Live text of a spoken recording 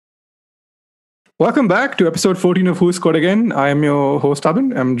Welcome back to episode 14 of Who Scored Again. I am your host,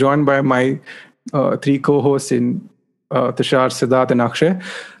 Abin. I'm joined by my three co-hosts in Tushar, Siddharth, and Akshay.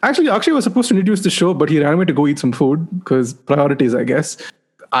 Actually, Akshay was supposed to introduce the show, but he ran away to go eat some food because priorities, I guess.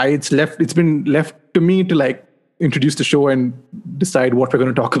 It's been left to me to introduce the show and decide what we're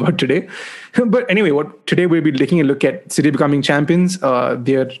going to talk about today. But anyway, today we'll be taking a look at City becoming champions,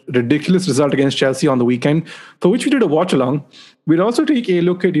 their ridiculous result against Chelsea on the weekend, for which we did a watch along. We'll also take a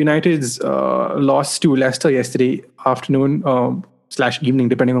look at United's loss to Leicester yesterday afternoon / evening,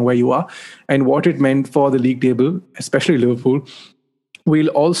 depending on where you are, and what it meant for the league table, especially Liverpool. We'll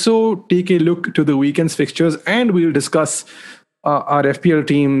also take a look to the weekend's fixtures, and we'll discuss our FPL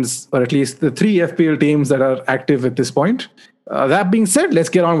teams, or at least the 3 FPL teams that are active at this point. That being said, let's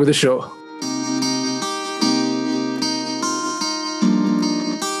get on with the show.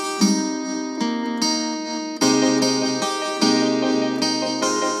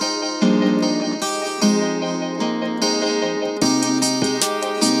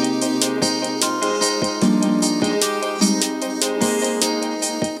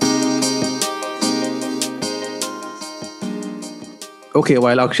 Okay,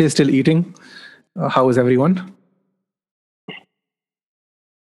 while Akshay is still eating, how is everyone?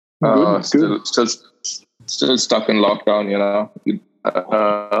 Good. Still stuck in lockdown,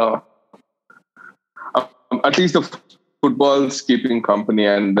 at least the football's keeping company,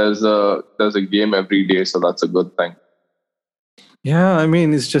 and there's a game every day, so that's a good thing. Yeah, I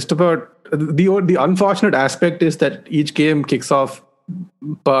mean, it's just about the unfortunate aspect is that each game kicks off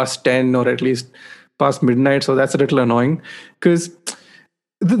past 10 or at least past midnight, so that's a little annoying because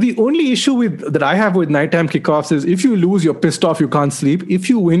the only issue that I have with nighttime kickoffs is if you lose, you're pissed off, you can't sleep. If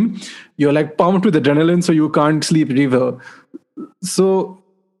you win, you're pumped with adrenaline, so you can't sleep either. So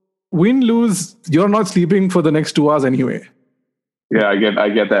win, lose, you're not sleeping for the next 2 hours anyway. Yeah, I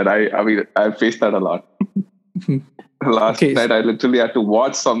get that. I mean, I faced that a lot. Last night, I literally had to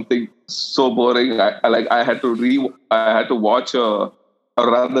watch something so boring. I had to watch or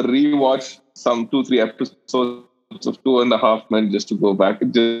rather rewatch some 2-3 episodes of 2.5 Men just to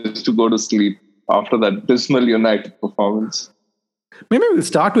go to sleep after that dismal United performance. Maybe we'll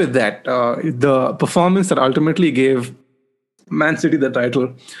start with that. The performance that ultimately gave Man City the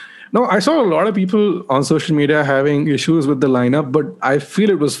title. Now, I saw a lot of people on social media having issues with the lineup, but I feel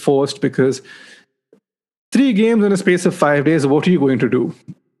it was forced because 3 games in a space of 5 days, what are you going to do?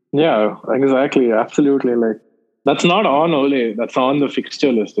 Yeah, exactly. Absolutely. That's not on Ole. That's on the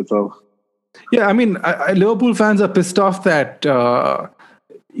fixture list itself. Yeah, I mean, Liverpool fans are pissed off that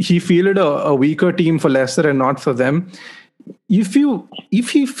he fielded a weaker team for Leicester and not for them. If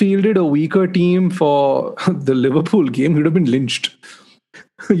he fielded a weaker team for the Liverpool game, he would have been lynched.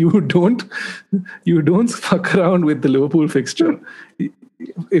 You don't fuck around with the Liverpool fixture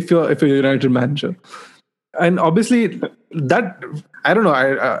if you're a United manager. And obviously, that I don't know.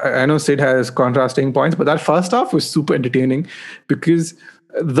 I know Sid has contrasting points, but that first half was super entertaining because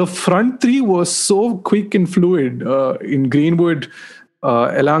the front 3 was so quick and fluid in Greenwood,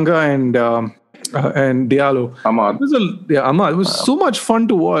 Elanga, and Diallo. Ahmad. Ahmad. It was so much fun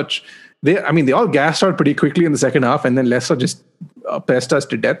to watch. They all gassed out pretty quickly in the second half, and then Leicester just pressed us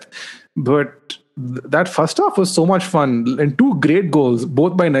to death. But that first half was so much fun, and 2 great goals,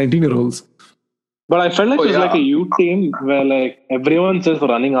 both by 19-year-olds. But I felt like it was like a youth team where everyone's just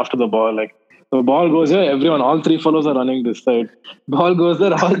running after the ball. The ball goes here, all 3 fellows are running this side. Ball goes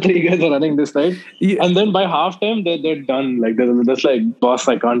there, all 3 guys are running this side. Yeah. And then by halftime, they're done. They're just boss,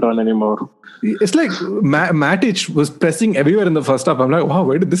 I can't run anymore. It's like Matic was pressing everywhere in the first half. I'm like, wow,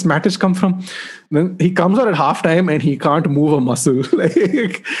 where did this Matic come from? Then he comes out at halftime and he can't move a muscle.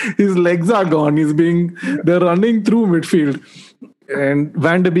 His legs are gone. They're running through midfield. And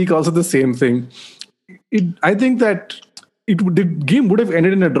Van de Beek also the same thing. I think that the game would have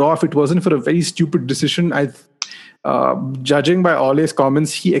ended in a draw if it wasn't for a very stupid decision. Judging by Ole's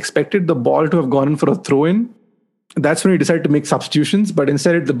comments, he expected the ball to have gone in for a throw-in. That's when he decided to make substitutions, but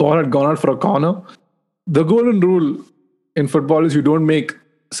instead the ball had gone out for a corner. The golden rule in football is you don't make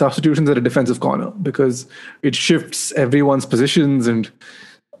substitutions at a defensive corner because it shifts everyone's positions and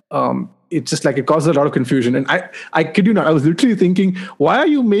it's just it causes a lot of confusion. And I kid you not, I was literally thinking, why are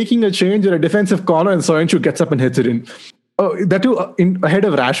you making a change at a defensive corner and Soyuncu gets up and hits it in? That too ahead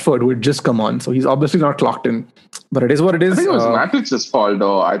of Rashford, who had just come on. So he's obviously not clocked in. But it is what it is. I think it was Matic's fault,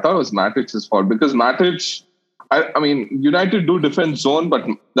 though. I thought it was Matic's fault because Matic... I mean, United do defend zone, but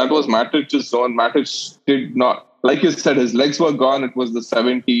that was Matic's zone. Matic did not... Like you said, his legs were gone. It was the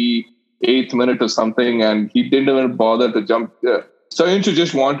 78th minute or something, and he didn't even bother to jump. Soyuncu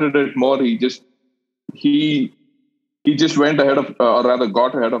just wanted it more. He he just went ahead of, or rather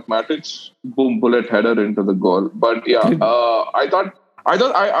got ahead of Matic. Boom, bullet header into the goal. But yeah,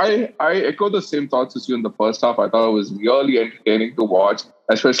 I echo the same thoughts as you in the first half. I thought it was really entertaining to watch,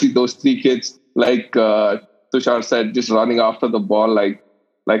 especially those three kids, like Tushar said, just running after the ball like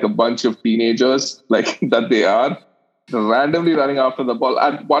a bunch of teenagers, like that they are, randomly running after the ball.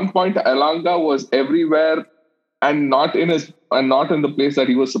 At one point, Elanga was everywhere and not in the place that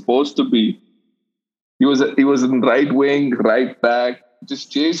he was supposed to be. He was in right wing, right back,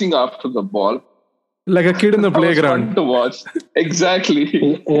 just chasing after the ball. Like a kid in the playground. Fun to watch.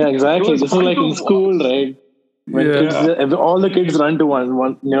 Exactly. Yeah, exactly. This is like in school, right? When kids, all the kids run to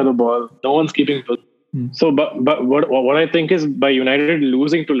one near the ball. No one's keeping. So, but what I think is by United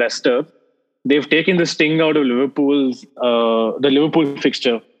losing to Leicester, they've taken the sting out of the Liverpool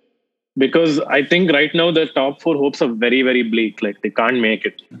fixture, because I think right now the top four hopes are very, very bleak. Like they can't make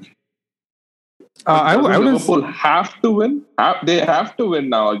it. Liverpool have to win. They have to win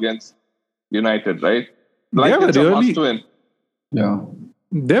now against United, right? Like it's a must win. Yeah.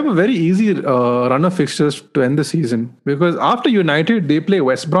 They have a very easy run of fixtures to end the season, because after United, they play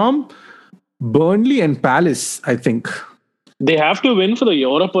West Brom, Burnley and Palace, I think. They have to win for the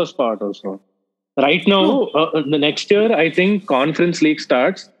Europa spot also. Right now, the next year, I think Conference League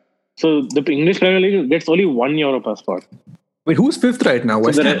starts. So the English Premier League gets only one Europa spot. Wait, who's fifth right now?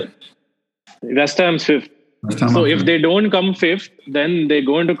 West Ham? West Ham's fifth. So if they don't come fifth, then they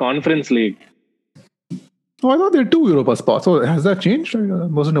go into Conference League. Oh, I thought there are two Europa spots. So has that changed? I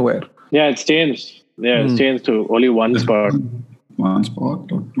wasn't aware. Yeah, it's changed. Yeah, it's changed to only one spot. One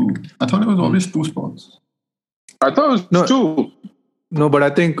spot or two? I thought it was always two spots. I thought it was two. No, but I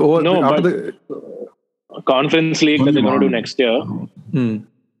think the Conference League that they're going to do next year,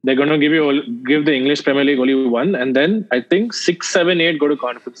 they're going to give the English Premier League only one, and then I think 6, 7, 8 go to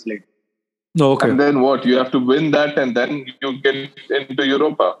Conference League. Okay. And then what? You have to win that, and then you get into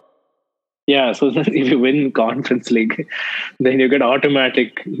Europa. Yeah, so if you win Conference League, then you get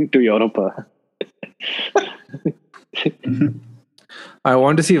automatic to Europa. I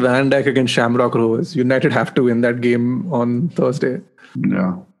want to see Van Dijk against Shamrock Rovers. United have to win that game on Thursday.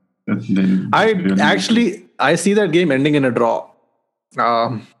 Yeah. I see that game ending in a draw.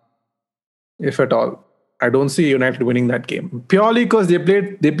 If at all. I don't see United winning that game. Purely because they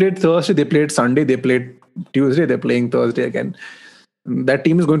played Thursday, they played Sunday, they played Tuesday, they're playing Thursday again. That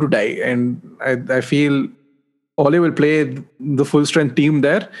team is going to die. And I feel Ole will play the full strength team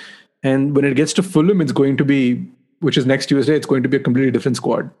there. And when it gets to Fulham, it's going to be, which is next Tuesday, it's going to be a completely different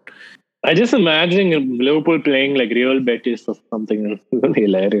squad. I just imagine Liverpool playing like Real Betis or something. It's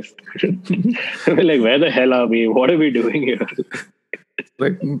hilarious. Like, where the hell are we? What are we doing here?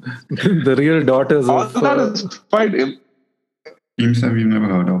 Like the real daughters of... that is fine. Teams that we've never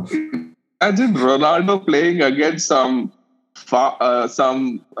heard of. Imagine Ronaldo playing against some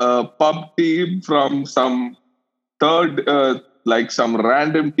pub team from some third... like some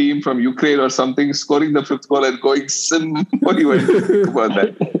random team from Ukraine or something, scoring the fifth goal and going sim. What do you think about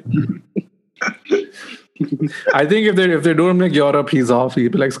that? I think if they don't make Europe, he's off. He'll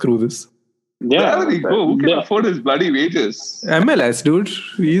be like, screw this. Yeah, where would he go? Who can afford his bloody wages? MLS, dude.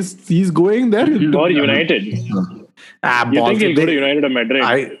 He's going there. Or United. You think he'll go to United or Madrid?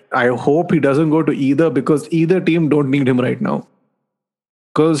 I hope he doesn't go to either, because either team don't need him right now.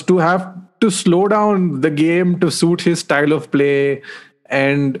 Because to have to slow down the game to suit his style of play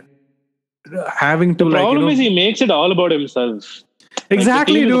and having to the problem is he makes it all about himself.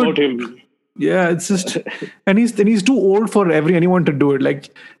 Exactly, dude. About him. Yeah, it's just, and he's too old for anyone to do it.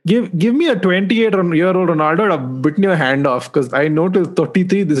 Like, give me a 28-year-old Ronaldo, I've bitten your hand off, because I know till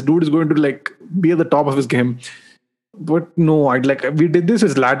 33 this dude is going to like be at the top of his game. But no, we did this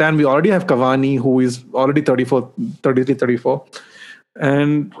with Zlatan. We already have Cavani, who is already 34.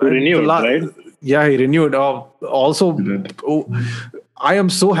 And he renewed, right? Yeah, he renewed. Also, I am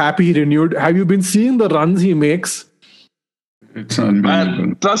so happy he renewed. Have you been seeing the runs he makes? It's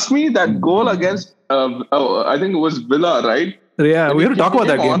unbelievable. Trust me, that goal against, I think it was Villa, right? Yeah, we have to talk about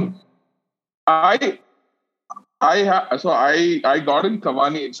that game. I got in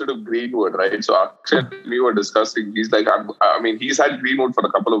Cavani instead of Greenwood, right? So actually we were discussing. He's like, he's had Greenwood for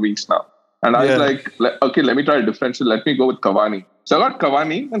a couple of weeks now, and I was like, okay, let me try a differential. Let me go with Cavani. So I got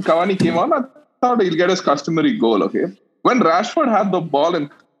Cavani, and Cavani came on. I thought he'll get his customary goal. Okay, when Rashford had the ball and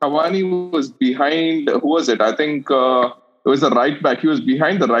Cavani was behind, who was it? I think it was the right back. He was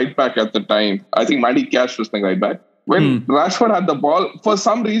behind the right back at the time. I think Matty Cash was playing right back. When Rashford had the ball, for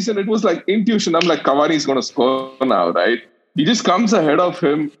some reason, it was like intuition. I'm like, Cavani's going to score now, right? He just comes ahead of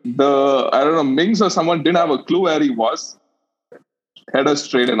him. Mings or someone didn't have a clue where he was. Header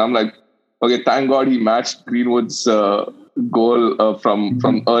straight, and I'm like, okay, thank God he matched Greenwood's goal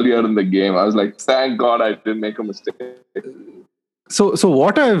from earlier in the game. I was like, thank God I didn't make a mistake. So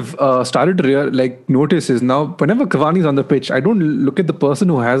what I've started to notice is now whenever Cavani's on the pitch, I don't look at the person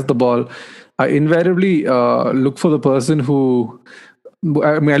who has the ball. I invariably look for the person who.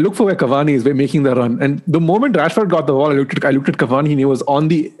 I look for where Cavani is making the run, and the moment Rashford got the ball, I looked at Cavani, and he was on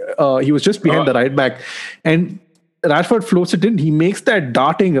the. He was just behind the right back, and Rashford floats it in. He makes that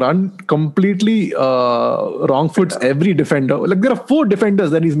darting run completely wrong foots every defender. Like there are 4 defenders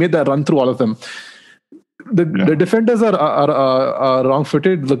that he's made that run through all of them. The defenders are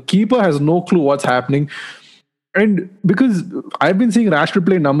wrong-footed. The keeper has no clue what's happening, and because I've been seeing Rashford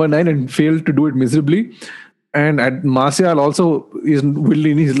play number 9 and failed to do it miserably. And at Martial also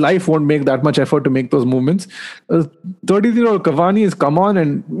in his life won't make that much effort to make those movements. 33-year-old Cavani has come on,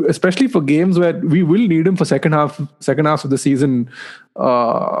 and especially for games where we will need him for second half of the season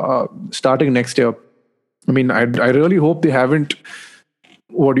starting next year. I mean, I really hope they haven't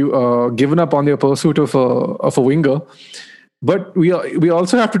given up on their pursuit of a winger. But we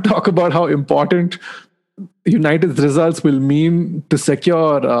also have to talk about how important United's results will mean to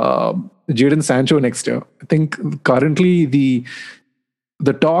secure Jadon Sancho next year. I think currently the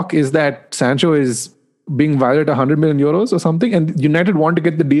talk is that Sancho is being valued at 100 million euros or something, and United want to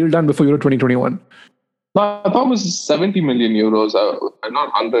get the deal done before Euro 2021. No, I thought it was 70 million euros,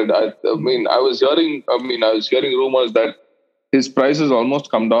 not 100. I was hearing rumors that his price has almost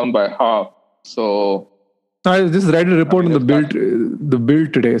come down by half. So I just read a report on the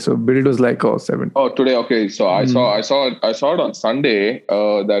Bild today. So Bild was like, 7. Oh, today, okay. So I saw it on Sunday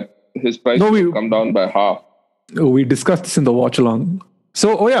that his price has come down by half. We discussed this in the watch along.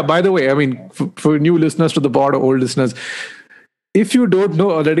 So, by the way, I mean, for new listeners to the pod or old listeners, if you don't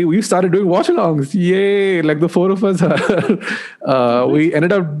know already, we started doing watch-alongs. Yay! Like the 4 of us we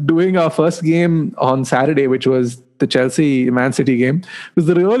ended up doing our first game on Saturday, which was the Chelsea-Man City game. It was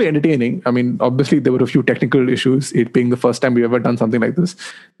really entertaining. I mean, obviously, there were a few technical issues, it being the first time we've ever done something like this.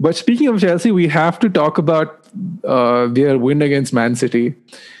 But speaking of Chelsea, we have to talk about their win against Man City,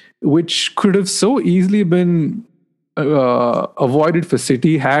 which could have so easily been avoided for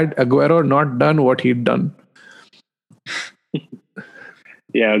City had Aguero not done what he'd done.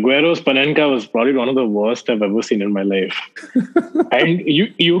 Yeah, Aguero's Panenka was probably one of the worst I've ever seen in my life. And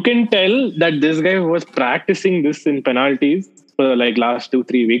you can tell that this guy was practicing this in penalties for like last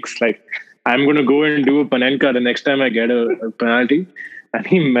 2-3 weeks. Like, I'm going to go and do a Panenka the next time I get a penalty. And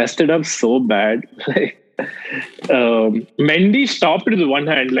he messed it up so bad. Mendy stopped it with one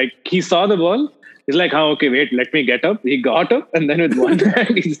hand. Like, he saw the ball. He's like, okay, wait, let me get up. He got up, and then with one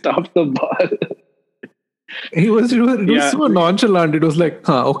hand, he stopped the ball. It was so nonchalant. It was like,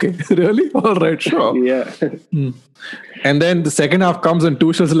 okay, really? All right, sure. Yeah. And then the second half comes and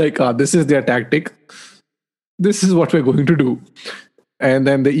Tuchel's like, this is their tactic. This is what we're going to do. And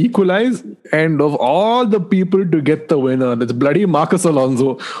then they equalize. And of all the people to get the winner, it's bloody Marcos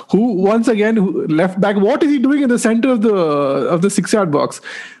Alonso, who once again left back. What is he doing in the center of the 6-yard box?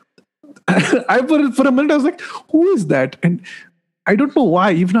 For a minute, I was like, who is that? And I don't know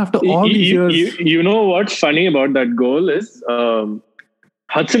why, even after all these years. You know what's funny about that goal is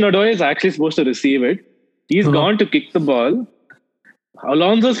Hudson-Odoi is actually supposed to receive it. He's gone to kick the ball.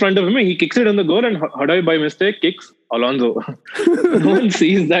 Alonso's front of him, he kicks it in the goal, and Odoi by mistake kicks Alonso. No one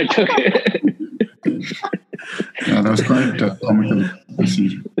sees that. Yeah, that was quite comical.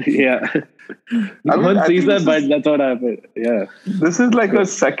 Yeah. No one sees that, but that's what happened. Yeah. This is like a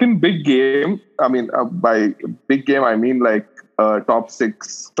second big game. I mean, by big game, I mean like top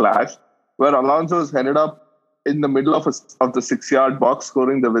 6 clash, where Alonso's ended up in the middle of the 6-yard box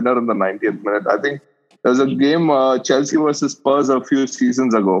scoring the winner in the 90th minute. I think there was a game Chelsea versus Spurs a few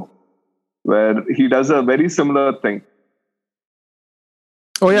seasons ago where he does a very similar thing.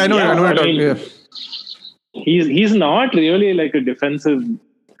 Oh yeah, I know. He's not really like a defensive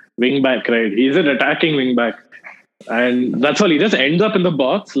wing back, right? He's an attacking wing back, and that's all. He just ends up in the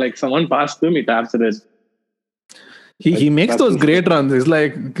box, like someone passed him, he taps it in. He makes those great runs. It's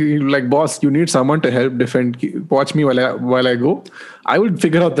like, boss, you need someone to help defend. Watch me while I go. I will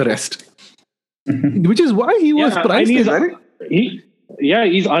figure out the rest. Which is why he was priced.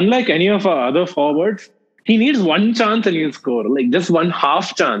 He's unlike any of our other forwards. He needs one chance and he'll score. Like just one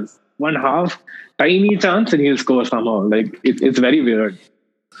half chance, one half tiny chance, and he'll score somehow. Like it's very weird.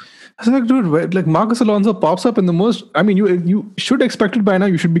 I was like, dude, like Marcos Alonso pops up in the most. I mean, you should expect it by now.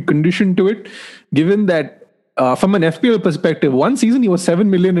 You should be conditioned to it, given that. From an FPL perspective, one season he was 7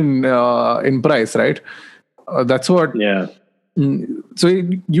 million in price, right? That's what. Yeah. So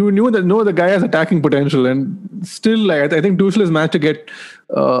you know the guy has attacking potential, and still, like, I think Tuchel has managed to get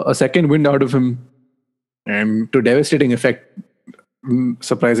a second wind out of him, and to devastating effect,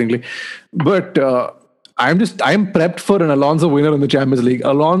 surprisingly. But I'm prepped for an Alonso winner in the Champions League.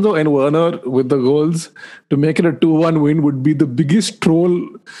 Alonso and Werner with the goals to make it a 2-1 win would be the biggest troll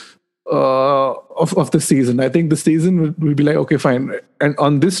of the season. I think the season will be like, okay, fine. And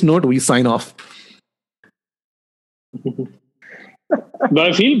on this note, we sign off. But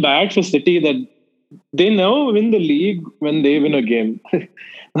I feel bad for City that they never win the league when they win a game. They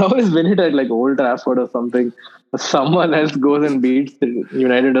always win it at like Old Trafford or something. Someone else goes and beats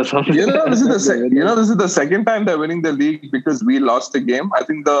United or something. This is the second time they're winning the league because we lost the game. I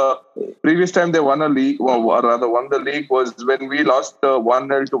think the previous time they won a league, or rather won the league, was when we lost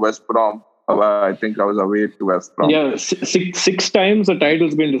 1-0 to West Brom. I think I was away to West Brom. Yeah, six times the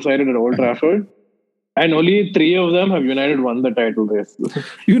title's been decided at Old Trafford. And only 3 of them have United won the title race.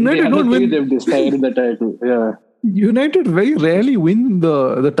 United don't win. They've decided the title. Yeah. United very rarely win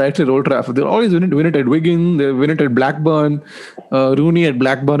the title at Old Trafford. They always win it at Wigan. They win it at Blackburn. Rooney at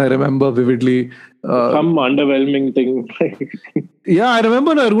Blackburn, I remember vividly. Some underwhelming thing. Yeah, I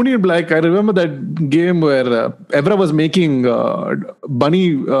remember Rooney at Black. I remember that game where Evra was making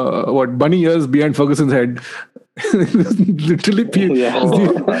bunny ears behind Ferguson's head. Literally,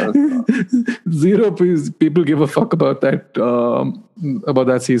 zero people give a fuck about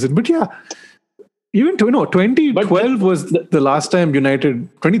that season. But yeah, even 2012 was the last time United.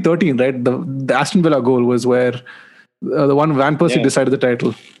 2013, right? The Aston Villa goal was where the one Van Persie decided the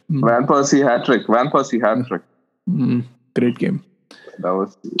title. Van Persie hat trick. Great game. That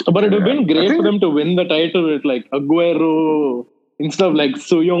was. But it would have been great for them to win the title with like Aguero instead of like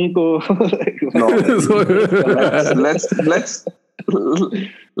Soyuncu. No,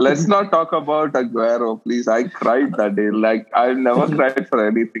 let's not talk about Aguero, please. I cried that day. Like, I never cried for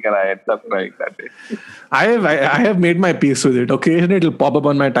anything, and I ended up crying that day. I have made my peace with it. Occasionally, it'll pop up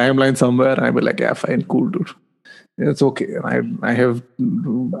on my timeline somewhere, and I'll be like, yeah, fine, cool, dude. It's okay. I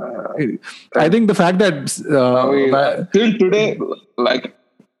think the fact that till today, like,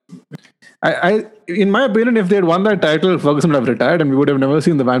 I in my opinion, if they had won that title, Ferguson would have retired, and we would have never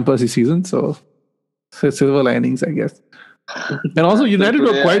seen the Van Persie season. So silver linings, I guess. And also, United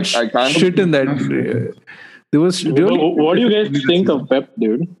were quite shit in that. There was. What do you guys think of Pep,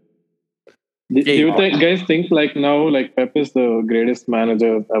 dude? Do you guys think like now, like Pep is the greatest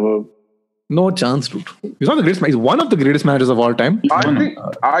manager ever? No chance, dude. He's not the greatest. He's one of the greatest managers of all time.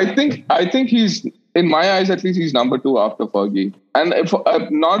 I think he's, in my eyes at least, he's number 2 after Fergie. And if,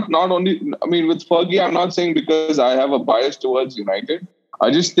 not only, I mean, with Fergie, I'm not saying because I have a bias towards United. I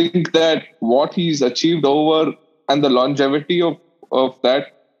just think that what he's achieved over and the longevity of that,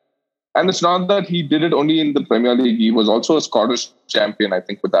 and it's not that he did it only in the Premier League. He was also a Scottish champion, I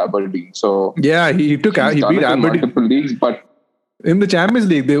think, with Aberdeen. So yeah, he beat Aberdeen multiple leagues, but in the Champions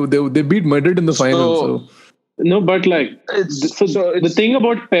League, they beat Madrid in the final. So. No, but like the thing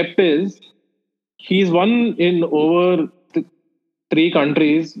about Pep is he's won in over 3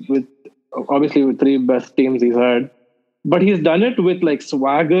 countries with 3 best teams he's had, but he's done it with like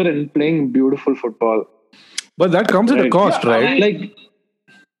swagger and playing beautiful football. But that comes at a cost, right? Like,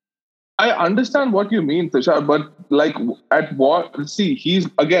 I understand what you mean, Tushar, but like at what? See, he's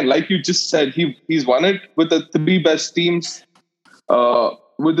again, like you just said, he's won it with the 3 best teams.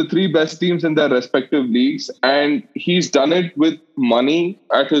 With the 3 best teams in their respective leagues, and he's done it with money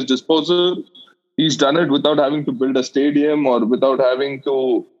at his disposal. He's done it without having to build a stadium or without having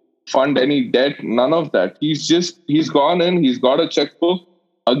to fund any debt. None of that. He's gone in, he's got a checkbook.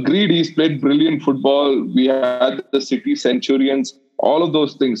 Agreed, he's played brilliant football. We had the City Centurions, all of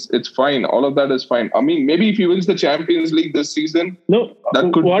those things. It's fine. All of that is fine. I mean, maybe if he wins the Champions League this season,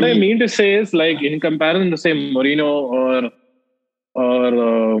 what I mean to say is, like, in comparison to say Mourinho or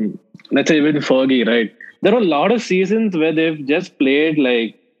let's say with Fergie, right? There are a lot of seasons where they've just played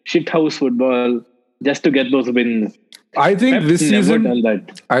like shithouse football just to get those wins. I think this season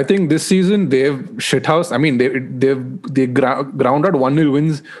they've shithouse. I mean, they ground out 1-0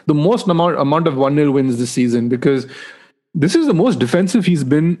 wins, the most amount of 1-0 wins this season, because this is the most defensive he's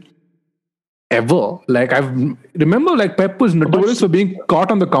been ever. Like, remember, like, Pep was notorious for being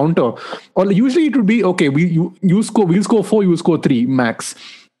caught on the counter, or usually it would be okay. We'll score 4, you score 3 max.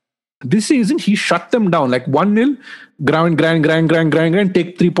 This season he shut them down, like 1-0, grind,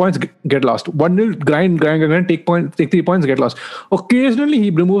 take 3 points, get lost. 1-0, grind, take 3 points, get lost. Occasionally he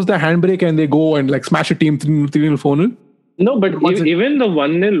removes the handbrake and they go and like smash a team 3-0, 4-0. No, but even the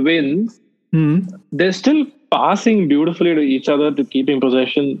 1-0 wins, they're still passing beautifully to each other to keeping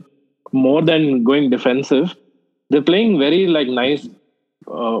possession more than going defensive. they're playing very like nice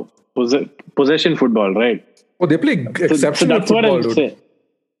possession football, right? Oh, they play exceptional that's football, what I'm saying.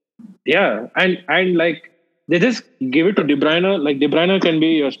 Yeah, and like they just give it to De Bruyne. Like De Bruyne can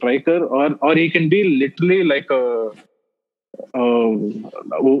be a striker, or he can be literally like a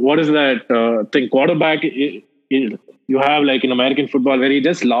what is that thing? Quarterback. You have like in American football where he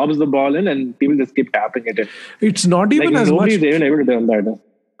just lobs the ball in and people just keep tapping it in. It's not even like, as much. Nobody's even able to do that.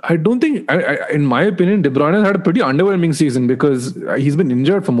 I don't think, in my opinion, De Bruyne has had a pretty underwhelming season because he's been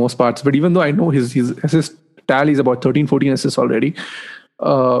injured for most parts. But even though I know his assist tally is about 13, 14 assists already,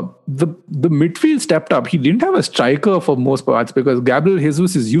 the midfield stepped up. He didn't have a striker for most parts because Gabriel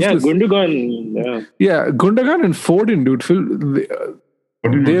Jesus is useless. Yeah, Gundogan. Yeah, Gundogan and Foden, dude.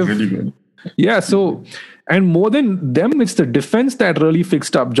 They've really good. Yeah, so, and more than them, it's the defense that really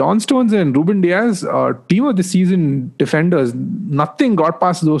fixed up. John Stones and Ruben Diaz, team of the season defenders, nothing got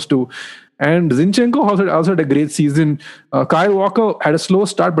past those two. And Zinchenko also had a great season. Kyle Walker had a slow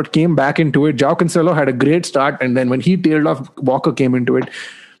start but came back into it. João Cancelo had a great start, and then when he tailed off, Walker came into it.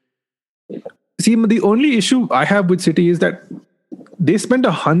 See, the only issue I have with City is that they spent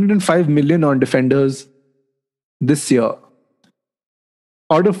 105 million on defenders this year,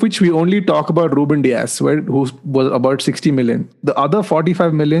 out of which we only talk about Ruben Diaz, who was about 60 million. The other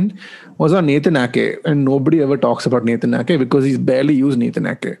 45 million was on Nathan Ake, and nobody ever talks about Nathan Ake because he's barely used Nathan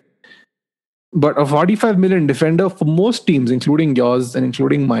Ake. But a 45 million defender for most teams, including yours and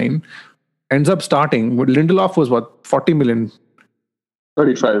including mine, ends up starting. Lindelof was what, 40 million?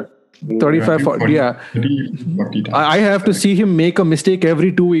 35. 35, 40, yeah. 40 I have to see him make a mistake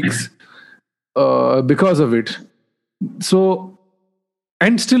every 2 weeks because of it. So,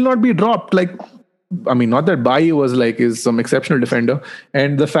 and still not be dropped. Like, I mean, not that Bailly is some exceptional defender,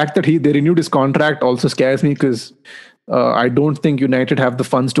 and the fact that they renewed his contract also scares me because I don't think United have the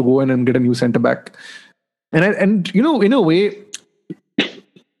funds to go in and get a new centre back. And you know, in a way,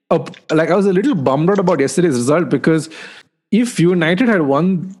 like I was a little bummed out about yesterday's result because if United had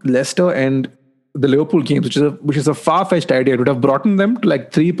won Leicester and the Liverpool games, which is a far-fetched idea, it would have brought them to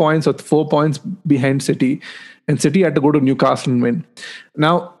like 3 points or 4 points behind City. And City had to go to Newcastle and win.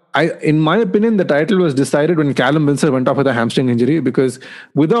 Now, in my opinion, the title was decided when Callum Wilson went off with a hamstring injury because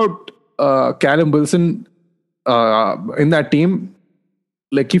without Callum Wilson in that team,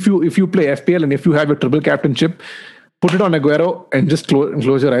 like if you play FPL and if you have a triple captainship, put it on Aguero and just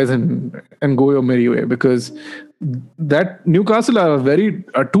close your eyes and go your merry way because that Newcastle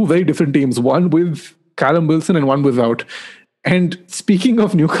are two very different teams. One with Callum Wilson and one without. And speaking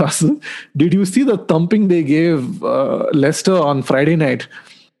of Newcastle, did you see the thumping they gave Leicester on Friday night?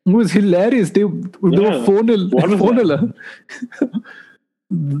 It was hilarious. They were 4-0.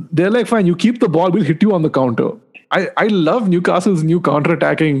 They're like, fine, you keep the ball, we'll hit you on the counter. I love Newcastle's new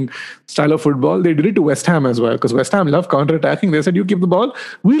counter-attacking style of football. They did it to West Ham as well because West Ham love counter-attacking. They said, you keep the ball,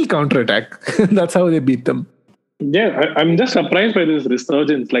 we'll counter-attack. That's how they beat them. Yeah, I'm just surprised by this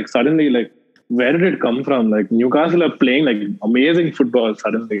resurgence. Like suddenly, like, where did it come from? Like Newcastle are playing like amazing football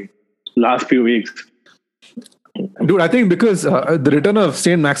suddenly last few weeks. Dude, I think because the return of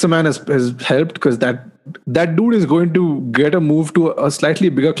Saint Maximin has helped because that dude is going to get a move to a slightly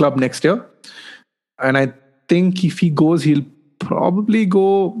bigger club next year. And I think if he goes, he'll probably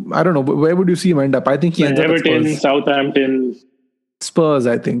go, I don't know, where would you see him end up? I think he ends up at Everton, Southampton. Spurs,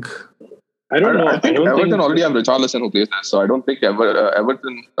 I think. I don't know. I think Everton already have Richarlison who plays there, so I don't think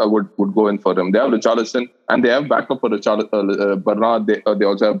Everton would go in for him. They have Richarlison and they have backup for Bernard. They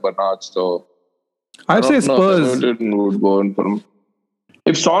also have Bernard. So I'd say Spurs would go in for him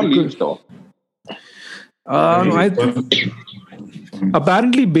if Son leaves, though.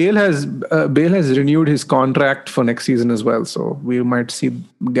 Apparently, Bale has renewed his contract for next season as well, so we might see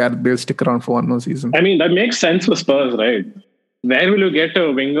Gareth Bale stick around for one more season. I mean, that makes sense for Spurs, right? Where will you get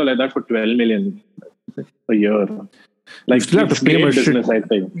a winger like that for 12 million a year? Like, you still have to pay him a shit. I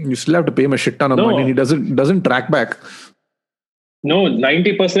think you still have to pay him a shit ton of money. And he doesn't track back. No,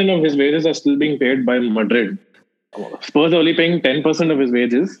 90% of his wages are still being paid by Madrid. Spurs are only paying 10% of his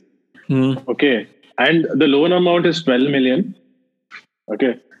wages. Okay, and the loan amount is 12 million.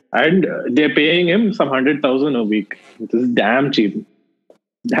 Okay, and they're paying him some 100,000 a week. This is damn cheap.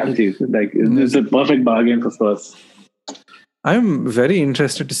 Damn cheap. Like it's a perfect bargain for Spurs. I'm very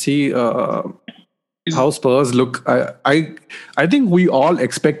interested to see how Spurs look. I think we all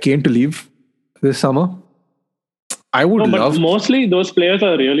expect Kane to leave this summer. I would love. But mostly those players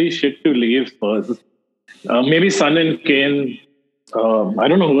are really shit to leave Spurs. Maybe Son and Kane. I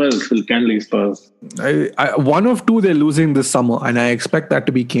don't know who else can leave Spurs. One of two they're losing this summer, and I expect that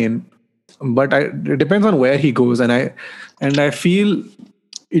to be Kane. But it depends on where he goes, and I feel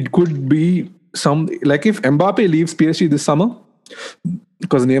it could be like if Mbappe leaves PSG this summer,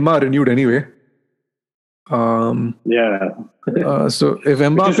 because Neymar renewed anyway. So if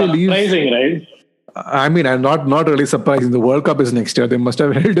Mbappe leaves, surprising, right? I mean, I'm not really surprised. The World Cup is next year. They must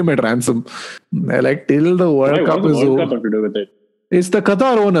have held him at ransom. Like till the World Cup is over. What does the World Cup have to do with it? It's the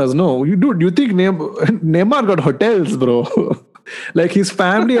Qatar owners. No, you think Neymar got hotels, bro? Like his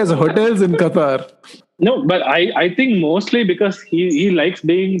family has hotels in Qatar. No, but I think mostly because he likes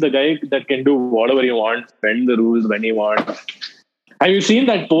being the guy that can do whatever he wants, bend the rules when he wants. Have you seen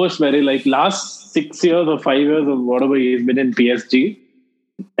that post where like last 6 years or 5 years or whatever he's been in PSG?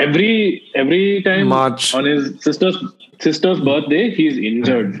 Every time March. On his sister's birthday, he's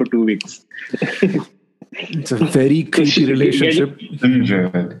injured for 2 weeks. It's a very creepy relationship.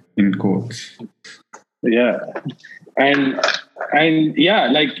 Injured in quotes. Yeah. And yeah,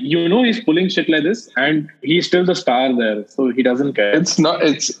 like he's pulling shit like this, and he's still the star there, so he doesn't care.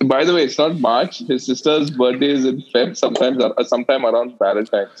 By the way, it's not March. His sister's birthday is in Feb, sometime around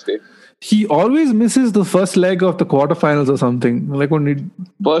Valentine's Day. He always misses the first leg of the quarterfinals or something. Like when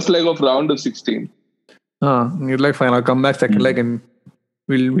first leg of round of 16. You're like, fine, I'll come back second leg and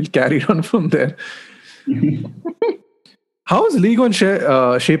we'll carry on from there. How is League One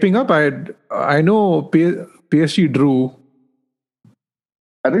shaping up? I know PSG drew.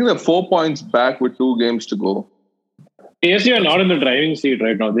 I think they're 4 points back with 2 games to go. PSG are not in the driving seat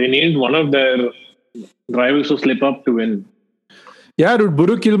right now. They need one of their rivals to slip up to win. Yeah, dude,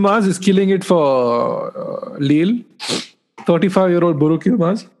 Burak Yilmaz is killing it for Lille. 35-year-old Burak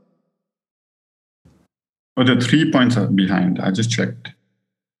Yilmaz. Oh, they're 3 points behind. I just checked.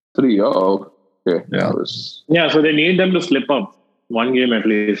 3, oh, okay. Yeah, so they need them to slip up 1 game at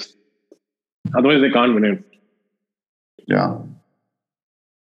least. Otherwise, they can't win it. Yeah.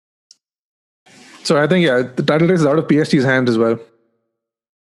 So I think, the title race is out of PSG's hands as well.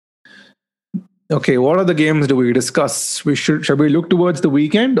 Okay, what other games do we discuss? Shall we look towards the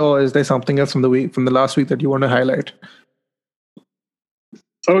weekend, or is there something else from the last week that you want to highlight?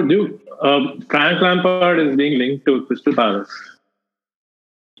 Oh, dude, Frank Lampard is being linked to Crystal Palace.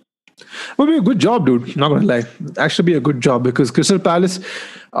 Would be a good job, dude. Not gonna lie, actually be a good job, because Crystal Palace,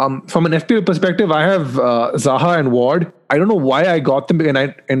 from an FPL perspective, I have Zaha and Ward. I don't know why I got them,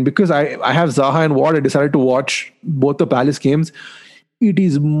 and because I have Zaha and Ward, I decided to watch both the Palace games. It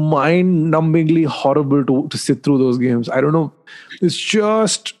is mind-numbingly horrible to sit through those games. I don't know. It's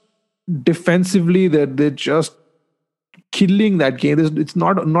just defensively that they're just killing that game. It's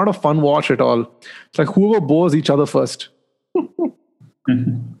not a fun watch at all. It's like whoever bores each other first.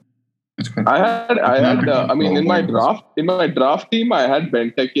 In my draft team, I had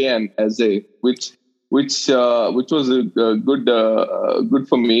Benteke and Eze, which was good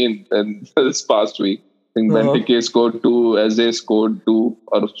for me in this past week. I think Benteke scored 2, Eze scored 2,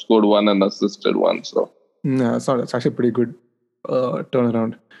 or scored 1 and assisted 1. So no, it's actually pretty good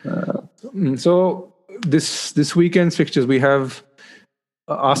turnaround. So this weekend's fixtures, we have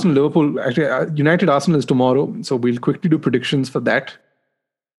Arsenal, Liverpool. Actually, United Arsenal is tomorrow, so we'll quickly do predictions for that.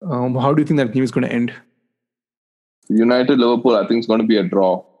 How do you think that game is going to end? United Liverpool, I think it's going to be a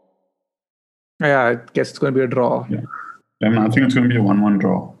draw. Yeah, I guess it's going to be a draw. Yeah. I think it's going to be a 1-1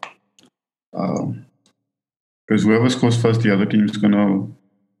 draw. Because whoever scores first, the other team is going to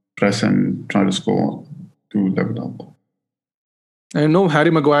press and try to score to level up. And no Harry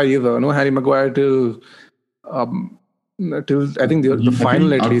Maguire either. No Harry Maguire till I think the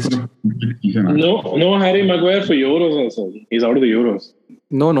final at least. No Harry Maguire for Euros also. He's out of the Euros.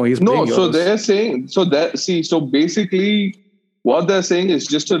 No, he's playing Euros. So they're saying so basically what they're saying is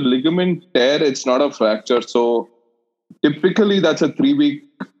just a ligament tear. It's not a fracture. So typically that's a 3-week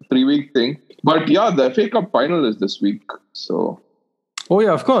thing. But yeah, the FA Cup final is this week. So. Oh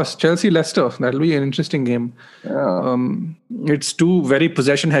yeah, of course. Chelsea-Leicester. That'll be an interesting game. Yeah. It's 2 very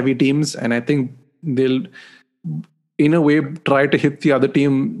possession-heavy teams, and I think they'll, in a way, try to hit the other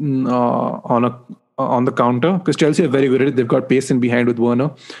team on the counter, because Chelsea are very good at it. They've got pace in behind with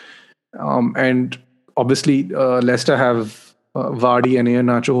Werner, and obviously Leicester have Vardy and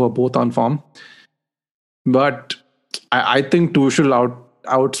Iheanacho, who are both on form. But I think Tuchel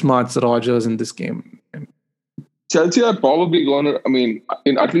outsmarts Rodgers in this game. Chelsea are probably going to,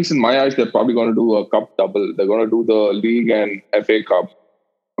 at least in my eyes, they're probably going to do a cup double. They're going to do the league and FA Cup.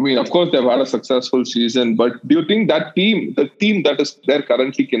 Of course, they've had a successful season, but do you think that the team that is there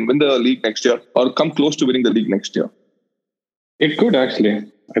currently, can win the league next year or come close to winning the league next year? It could actually.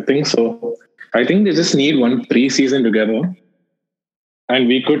 I think so. I think they just need one pre-season together, and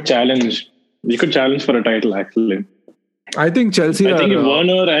we could challenge for a title actually. I think Chelsea. I think if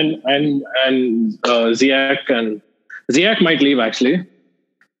Werner and Ziyech might leave actually.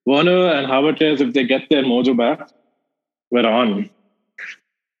 Werner and Havertz, if they get their mojo back, we're on.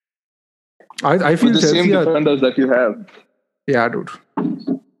 I feel with the same defenders that you have. Yeah, dude.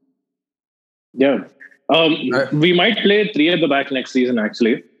 Yeah. We might play 3 at the back next season,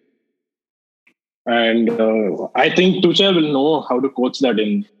 actually. And I think Tuchel will know how to coach that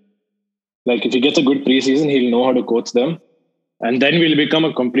in. Like, if he gets a good preseason, he'll know how to coach them. And then we'll become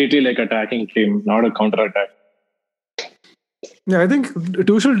a completely attacking team, not a counter-attack. Yeah, I think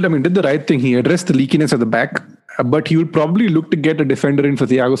Tuchel, did the right thing. He addressed the leakiness at the back, but he would probably look to get a defender in for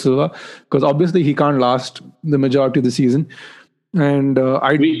Thiago Silva, because obviously he can't last the majority of the season. And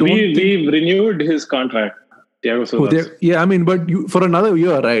we've renewed his contract, Thiago Silva. But for another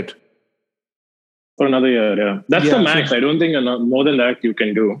year, right? For another year, yeah. That's the max. I don't think more than that you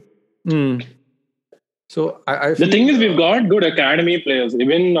can do. So the thing is, we've got good academy players.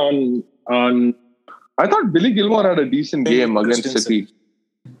 Even on I thought Billy Gilmore had a decent game against City,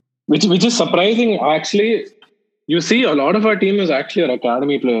 which is surprising. Actually, you see, a lot of our team is actually our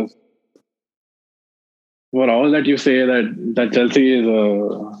academy players. For all that you say that Chelsea is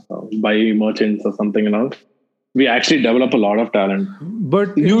buy merchants or something and all, we actually develop a lot of talent.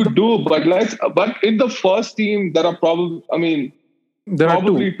 But in the first team, there are probably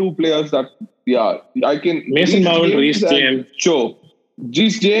two players that I can Mason Mount, Reece James, Cho.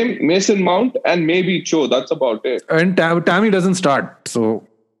 Reece James, Mason Mount, and maybe Cho. That's about it. And Tammy doesn't start. So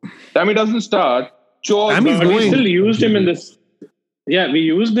Tammy doesn't start. Cho. We still used him in this. Yeah, we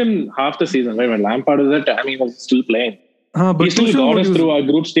used him half the season, right? When Lampard was there, Tammy was still playing. But he still got us through our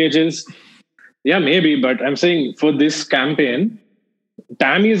group stages. Yeah, maybe, but I'm saying for this campaign,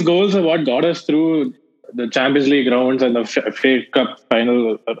 Tammy's goals are what got us through the Champions League rounds and the FA Cup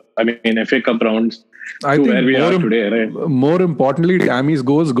final. FA Cup rounds. I think where we are today, right? More importantly, Tammy's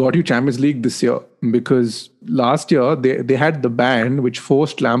goals got you Champions League this year, because last year they had the ban which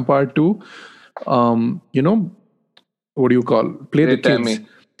forced Lampard to, play the kids. Tammy.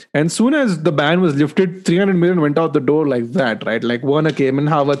 And soon as the ban was lifted, 300 million went out the door like that, right? Like Werner came in,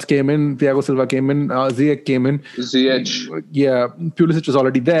 Havertz came in, Thiago Silva came in, Ziyech came in. Yeah, Pulisic was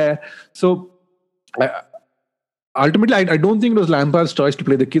already there. So ultimately, I don't think it was Lampard's choice to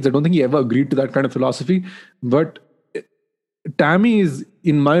play the kids. I don't think he ever agreed to that kind of philosophy. But Tammy is,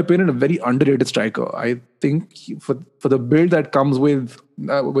 in my opinion, a very underrated striker. I think for the build that comes with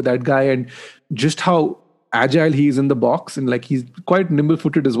that guy, and just how agile he is in the box, and he's quite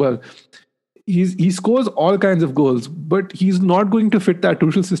nimble-footed as well. He scores all kinds of goals, but he's not going to fit that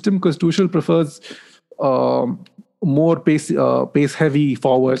Tuchel system, because Tuchel prefers more pace-heavy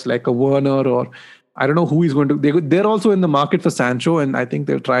forwards like a Werner, or I don't know who he's going to. They're also in the market for Sancho, and I think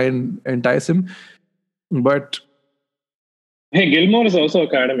they'll try and entice him. But hey, Gilmore is also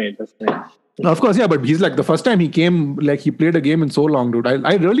academy. Of course, yeah, but he's the first time he came, he played a game in so long, dude. I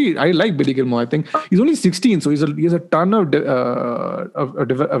like Billy Gilmore. I think he's only 16, so he has a ton of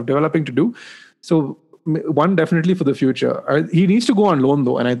developing to do. So one definitely for the future. He needs to go on loan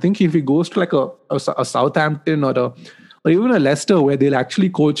though, and I think if he goes to a Southampton or even a Leicester, where they'll actually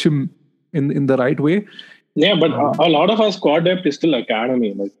coach him in the right way. Yeah, but a lot of our squad depth is still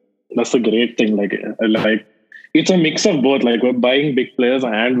academy. That's a great thing. It's a mix of both. We're buying big players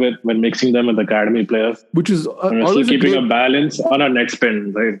and we're mixing them with academy players, which is still keeping a balance on our next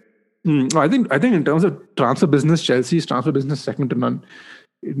spend, right? I think in terms of transfer business, Chelsea's transfer business second to none.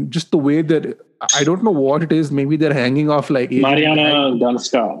 Just the way that I don't know what it is. Maybe they're hanging off Mariana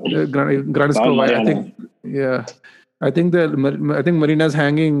Granska. I think, yeah. I think Marina's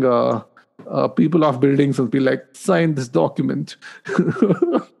hanging people off buildings and be sign this document.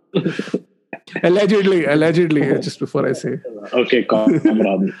 Allegedly, just before I say. Okay,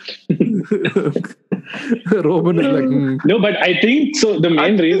 comrade. Roman is No, but I think so. The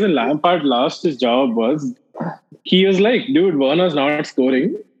main reason Lampard lost his job was he was dude, Werner's not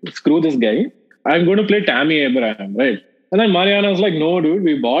scoring. Screw this guy. I'm going to play Tammy Abraham, right? And then Mariano was no, dude,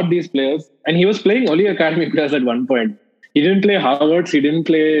 we bought these players. And he was playing only academy players at one point. He didn't play Havertz, he didn't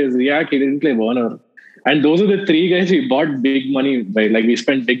play Ziyech, he didn't play Werner. And those are the three guys we bought big money, right? We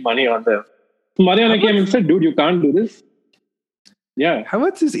spent big money on them. Mariano came and said, dude, you can't do this. Yeah.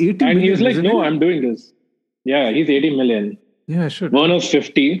 Havertz is 80 and million. And he's no, I'm doing this. Yeah, he's 80 million. Yeah, sure. Werner's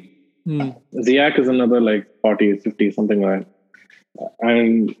 50. Ziyech is another 40, 50, something like that.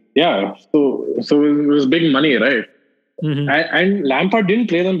 And yeah, so it was big money, right? Mm-hmm. And Lampard didn't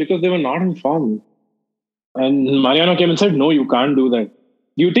play them because they were not in form. And Mariano came and said, no, you can't do that.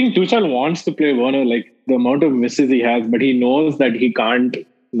 Do you think Tuchel wants to play Werner, the amount of misses he has, but he knows that he can't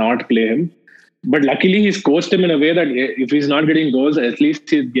not play him? But luckily, he's coached him in a way that if he's not getting goals, at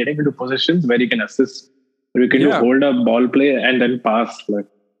least he's getting into positions where he can assist, where he can do hold up, ball play, and then pass.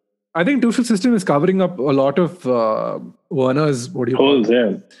 I think Tuchel's system is covering up a lot of Werner's holes.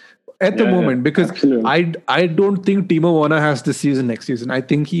 Yeah. At the moment, because absolutely. I don't think Timo Werner has this season, next season. I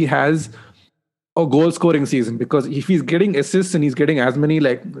think he has a goal scoring season, because if he's getting assists and he's getting as many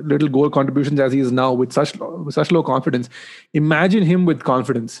like little goal contributions as he is now with such low confidence, imagine him with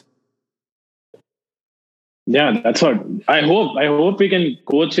confidence. Yeah, that's what I hope. I hope we can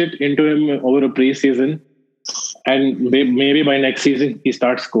coach it into him over a preseason, and maybe by next season he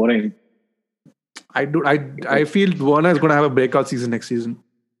starts scoring. I feel Werner is going to have a breakout season next season.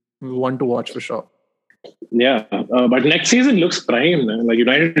 One to watch for sure. Yeah, but next season looks prime. Like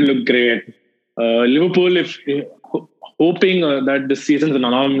United look great. Liverpool, if hoping that this season is an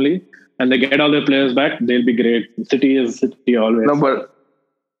anomaly and they get all their players back, they'll be great. City is City always. No,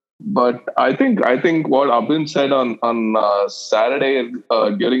 but I think what Abhin said on Saturday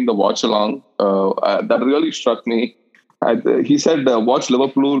during the watch along that really struck me. He said watch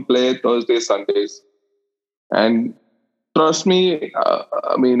Liverpool play Thursday, Sundays, and trust me,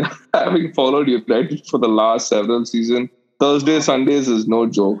 I mean, having followed United for the last several seasons, Thursday, Sundays is no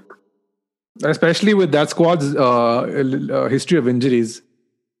joke. Especially with that squad's history of injuries.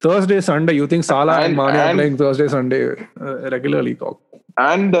 Thursday, Sunday, you think Salah and Mane are playing Thursday, Sunday regularly?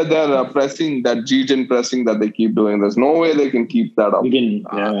 And they're pressing, that G-Gen pressing that they keep doing. There's no way they can keep that up.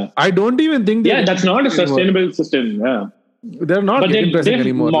 I don't even think... that's not a sustainable system. Yeah. They're not pressing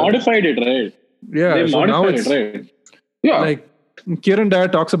anymore. They've modified it, right? Yeah. They've modified it, right? Yeah. Like Kieran Dyer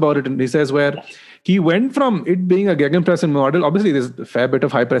talks about it, and he says where he went from it being a gegenpressing model. Obviously, there's a fair bit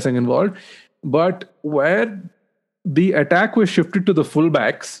of high pressing involved, but where the attack was shifted to the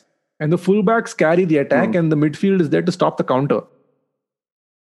fullbacks, and the fullbacks carry the attack, and the midfield is there to stop the counter.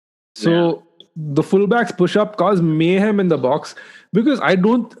 So the fullbacks push up, cause mayhem in the box, because I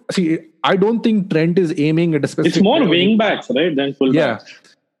don't think Trent is aiming at a specific... It's more wing backs, right, than fullbacks.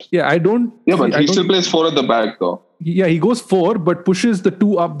 Yeah, I don't... Yeah, but he still plays 4 at the back, though. Yeah, he goes 4, but pushes the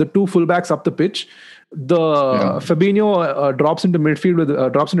two fullbacks up the pitch. Fabinho drops into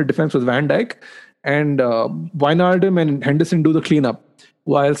midfield drops into defense with Van Dijk, and Wijnaldum and Henderson do the cleanup,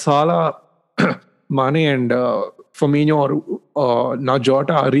 while Salah, Mane, and Firmino or now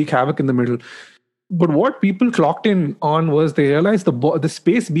Jota wreak havoc in the middle. But what people clocked in on was they realized the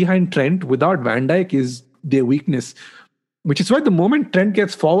space behind Trent without Van Dijk is their weakness. Which is why the moment Trent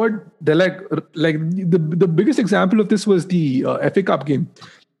gets forward, they're like the biggest example of this was the FA Cup game.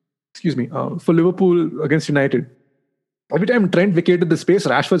 For Liverpool against United. Every time Trent vacated the space,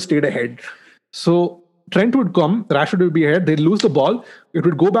 Rashford stayed ahead. So Trent would come, Rashford would be ahead, they'd lose the ball, it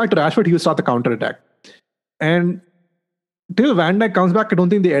would go back to Rashford, he would start the counter attack. And till Van Dijk comes back, I don't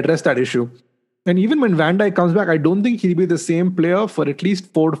think they address that issue. And even when Van Dijk comes back, I don't think he'll be the same player for at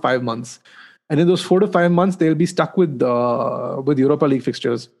least 4 to 5 months. And in those 4 to 5 months, they'll be stuck with Europa League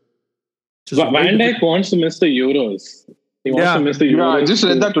fixtures. Van Dijk wants to miss the Euros. He wants to miss the Euros. Yeah, I just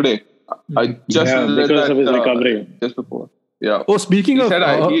read that today. I just read because that of his recovery. Just before. Yeah. Oh, speaking of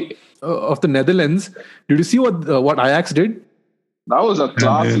the Netherlands, did you see what Ajax did? That was a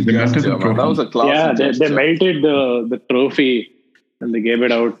classy gesture, man. That was a classy gesture. They melted the trophy and they gave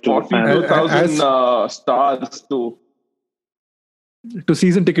it out to 42,000 stars to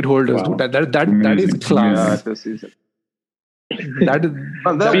season ticket holders. Wow. That is class. Yeah, season. That is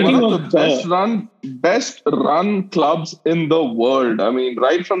one of the best run clubs in the world. I mean,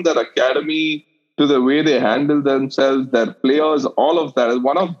 right from their academy to the way they handle themselves, their players, all of that is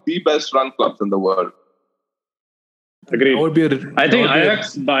one of the best run clubs in the world. Agreed. I think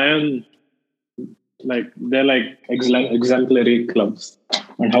Ajax, Bayern, they're like exemplary clubs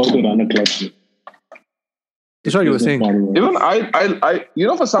on how to run a club. That's what you were saying. Even I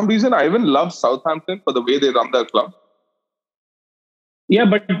for some reason I even love Southampton for the way they run their club. Yeah,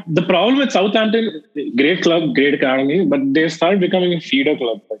 but the problem with Southampton, great club, great academy, but they started becoming a feeder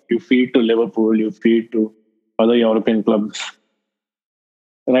club. Like you feed to Liverpool, you feed to other European clubs.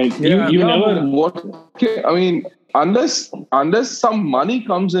 Right? Yeah, I mean, unless some money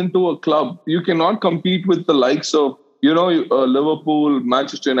comes into a club, you cannot compete with the likes of Liverpool,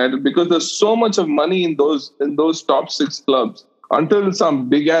 Manchester United, because there's so much of money in those top 6 clubs. Until some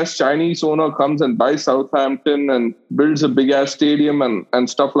big ass Chinese owner comes and buys Southampton and builds a big ass stadium and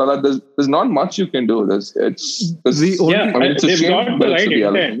stuff like that, there's not much you can do. It's a shame, but it's the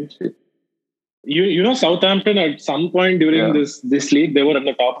reality. Southampton at some point during this league, they were at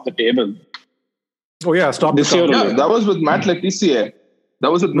the top of the table. Oh yeah, stop this year. Yeah, that was with Matt Letizia.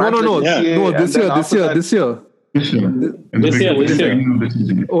 This year.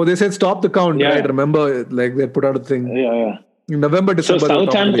 Oh, they said stop the count. Right? Remember, they put out a thing. Yeah. In November, December. So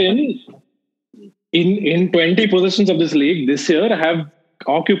Southampton, in 20 positions of this league this year, have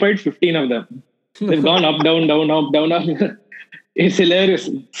occupied 15 of them. They've gone up, down, down, up, down, up. It's hilarious.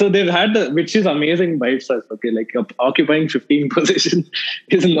 So they've had which is amazing by itself. Okay, like occupying 15 positions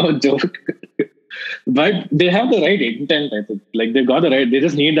is no joke. But they have the right intent, I think. Like they've got the right. They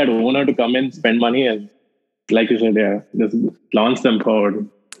just need that owner to come in, spend money, and like you said, just launch them forward.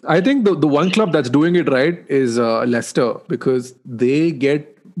 I think the one club that's doing it right is Leicester, because they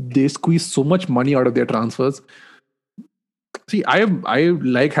squeeze so much money out of their transfers. See, I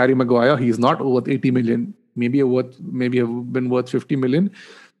like Harry Maguire. He's not worth 80 million. Maybe have been worth 50 million.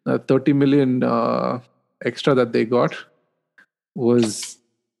 30 million extra that they got was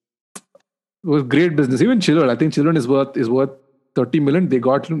great business. Even Chilwell, I think Chilwell is worth 30 million. They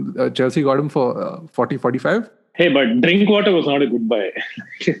got him. Chelsea got him for 40, 45. Hey, but Drinkwater was not a good buy.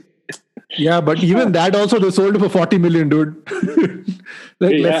 Yeah, but even that also they sold for 40 million, dude.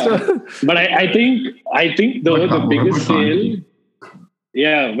 But I think the biggest sale.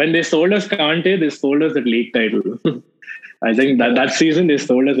 Yeah, when they sold us Kante, they sold us the league title. I think that season they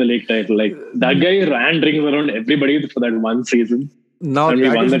sold us the league title. Like that guy ran rings around everybody for that one season. Now and we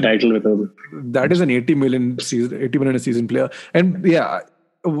won the title with him. That is an 80 million a season player. And yeah,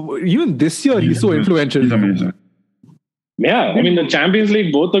 even this year he's so influential. He's amazing. Yeah, I mean the Champions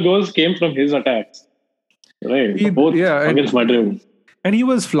League, both the goals came from his attacks. Right. Both against Madrid. And he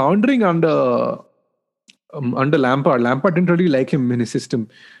was floundering under Lampard. Lampard didn't really like him in his system.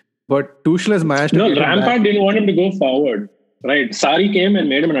 But Tuchel has managed to get him Lampard back. didn't want him to go forward. Right. Sarri came and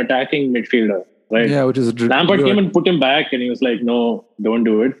made him an attacking midfielder. Right. Yeah, which is Lampard came and put him back and he was like, no, don't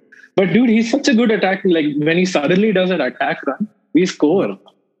do it. But dude, he's such a good attacker. Like when he suddenly does an attack run, we score.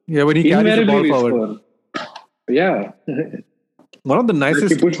 Yeah, when he carries the ball forward. Score. Yeah. One of the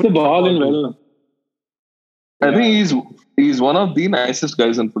nicest. He puts the ball in well. I think he's one of the nicest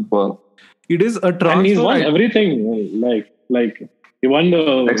guys in football. It is a transfer. And he's won everything. Like he won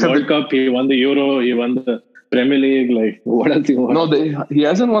the World Cup, he won the Euro, he won the Premier League. Like what else he won? No, he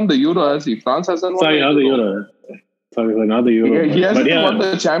hasn't won the Euro, has he? France hasn't won. Sorry, not the Euro. Sorry, not the Euro. He hasn't won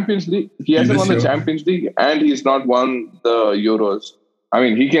the Champions League. He hasn't won the Champions League, and he's not won the Euros. I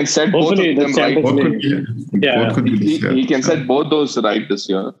mean, he can set both of them right. He can set both those right this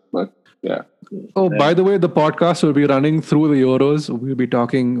year. But yeah. Oh, by the way, the podcast will be running through the Euros. We'll be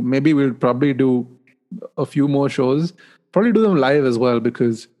talking. Maybe we'll probably do a few more shows. Probably do them live as well,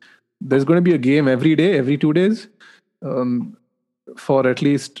 because there's going to be a game every day, every 2 days, for at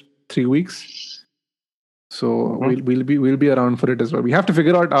least 3 weeks. So we'll be around for it as well. We have to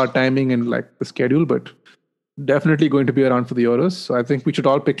figure out our timing and like the schedule, but definitely going to be around for the Euros. So I think we should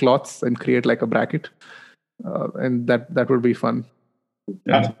all pick lots and create like a bracket, and that would be fun.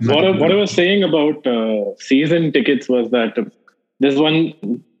 Yeah. What I was saying about season tickets was that there's one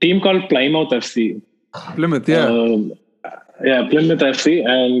team called Plymouth FC. Plymouth, yeah. Plymouth FC,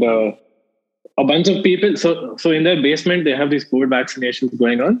 and a bunch of people. So in their basement, they have these COVID vaccinations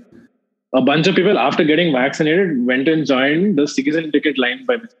going on. A bunch of people, after getting vaccinated, went and joined the season ticket line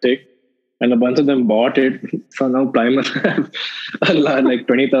by mistake. And a bunch of them bought it. So now Plymouth have like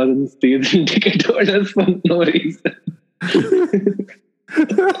 20,000 season ticket holders for no reason.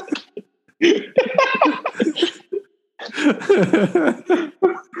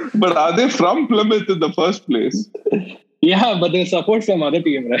 But are they from Plymouth in the first place? Yeah, but they support some other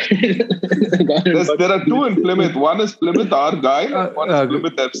team, right? There are two in Plymouth. One is Plymouth Argyle and one is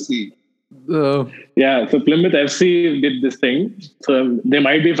Plymouth FC. So Plymouth FC did this thing. So they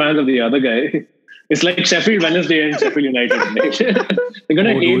might be fans of the other guy. It's like Sheffield Wednesday and Sheffield United. They're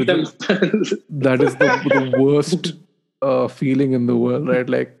going to hate them. That is the worst feeling in the world, right?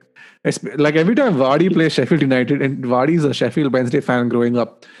 Like every time Vardy plays Sheffield United, and Vardy's a Sheffield Wednesday fan growing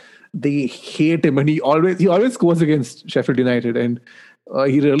up, they hate him, and he always scores against Sheffield United, and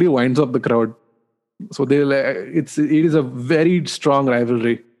he really winds up the crowd. So it is a very strong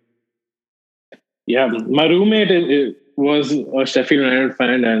rivalry. Yeah, my roommate was a Sheffield United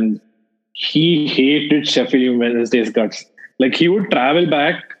fan, and he hated Sheffield Wednesday's guts. Like he would travel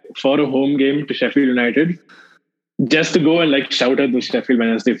back for a home game to Sheffield United just to go and like shout at the Sheffield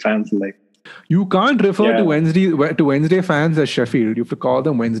Wednesday fans. Like you can't refer to Wednesday fans as Sheffield. You have to call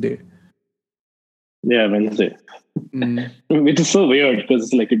them Wednesday. Yeah, Wednesday. Which is so weird because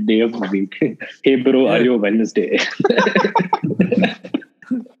it's like a day of the week. Hey bro, are you a Wednesday?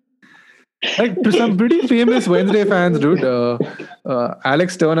 Like to some pretty famous Wednesday fans, dude.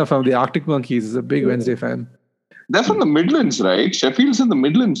 Alex Turner from the Arctic Monkeys is a big Wednesday fan. They're from the Midlands, right? Sheffield's in the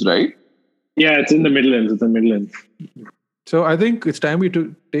Midlands, right? Yeah, it's in the Midlands. So I think it's time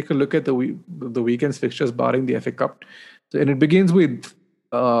to take a look at the weekend's fixtures, barring the FA Cup. And it begins with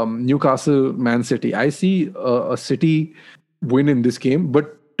Newcastle, Man City. I see a City win in this game.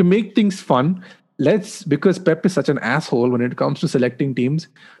 But to make things fun, because Pep is such an asshole when it comes to selecting teams,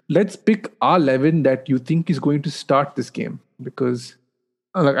 let's pick our 11 that you think is going to start this game. Because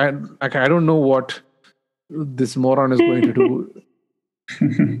I don't know what this moron is going to do.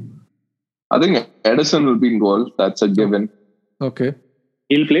 I think Edison will be in goal. That's a given. Okay.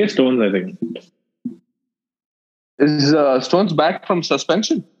 He'll play Stones, I think. Is Stones back from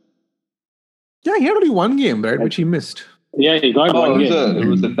suspension? Yeah, he had only one game, right, which he missed. Yeah, he got one game. It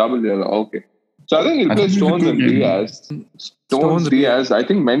was a double yellow. Okay. So I think he'll play Stones and Diaz. Stones, Diaz. I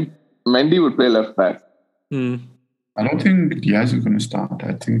think Mendy would play left back. Hmm. I don't think Diaz is going to start.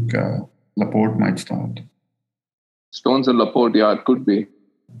 I think Laporte might start. Stones and Laporte, yeah, it could be.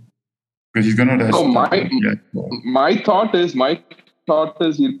 Because he's going to rest. So my thought is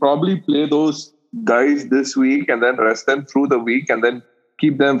he'll probably play those guys this week and then rest them through the week and then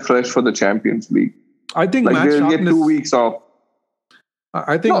keep them fresh for the Champions League. I think they'll get 2 weeks off.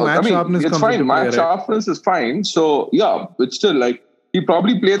 I think sharpness it's fine. Match sharpness is fine. So yeah, but still, he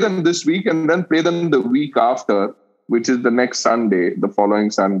probably play them this week and then play them the week after, which is the next Sunday, the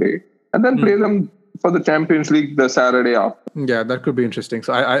following Sunday, and then play them for the Champions League the Saturday after. Yeah, that could be interesting.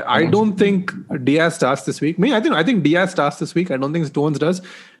 So I don't think Diaz starts this week. I think Diaz starts this week. I don't think Stones does.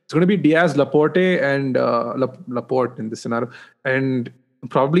 It's going to be Diaz, Laporte, and Laporte in this scenario, and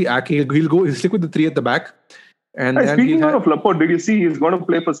probably Ake. He'll stick with the three at the back. And then speaking of Laporte, did you see he's going to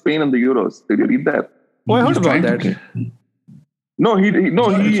play for Spain in the Euros? Did you read that? Oh, I heard about that. No, he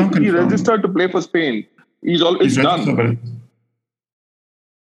registered to play for Spain. He's done.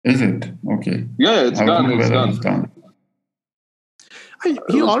 Is it? Okay. Yeah, it's done.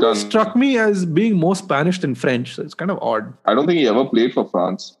 He always struck me as being more Spanish than French, so it's kind of odd. I don't think he ever played for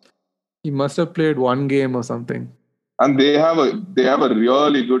France. He must have played one game or something. And they have a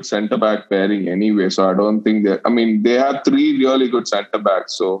really good centre back pairing anyway, so I don't think they have three really good centre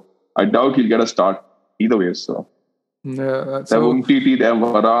backs, so I doubt he'll get a start either way. So they have Umtiti, they have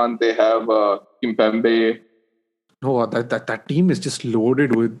Varane, they have Kimpembe. Oh, that team is just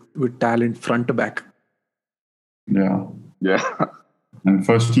loaded with talent front to back. Yeah. And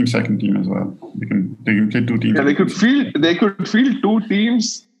first team, second team as well. They can play two teams. Yeah, they could field two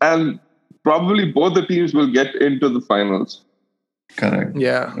teams, and probably both the teams will get into the finals. Correct.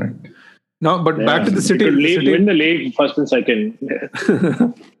 Yeah. Correct. No, but back to the City. Win the league first and second.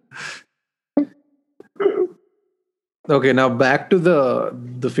 Okay, now back to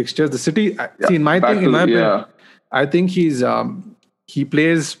the fixtures. The City. In my opinion, I think he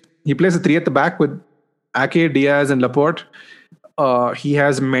plays a three at the back with Ake, Diaz, and Laporte. He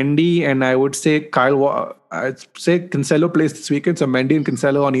has Mendy, and I would say I'd say Cancelo plays this weekend. So Mendy and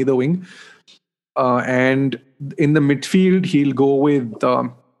Cancelo on either wing. And in the midfield, he'll go with. I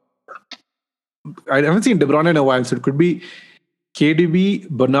haven't seen De Bruyne in a while, so it could be KDB,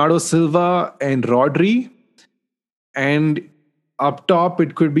 Bernardo Silva, and Rodri. And up top,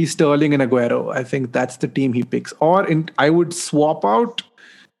 it could be Sterling and Aguero. I think that's the team he picks. I would swap out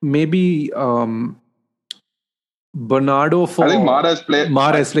maybe Bernardo for. I think Mahrez plays.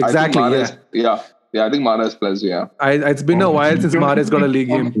 Mahrez, exactly. Yeah, I think Mahrez plays. Yeah. It's been a while since Mahrez got a league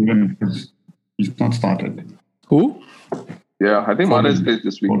game. He's not started. Who? Yeah, I think Mahrez plays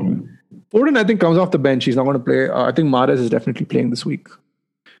this week. Foden, I think, comes off the bench. He's not going to play. I think Mahrez is definitely playing this week.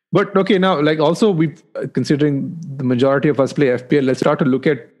 But okay, now also we considering the majority of us play FPL, let's start to look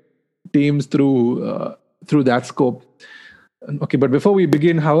at teams through that scope. Okay, but before we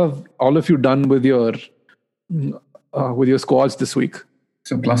begin, how have all of you done with your squads this week?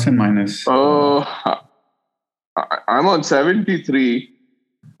 So plus and minus. I'm on 73.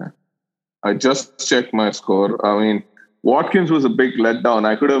 I just checked my score. I mean, Watkins was a big letdown.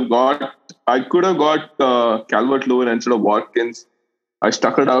 I could have got Calvert-Lewin instead of Watkins. I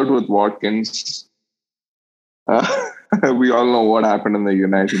stuck it out with Watkins. We all know what happened in the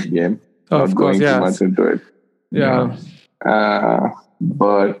United game. Of course, too much into it. Yeah.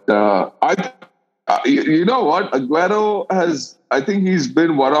 But you know what? Aguero I think he's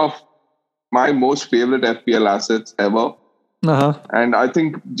been one of my most favorite FPL assets ever. Uh-huh. And I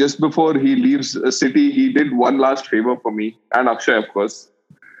think just before he leaves City, he did one last favor for me and Akshay, of course.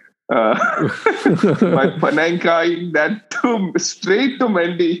 By Panenka that straight to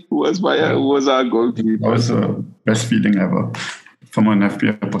Mendy, who was our goalkeeper. That was the best feeling ever from an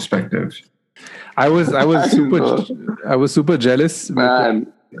FPL perspective. I was super jealous.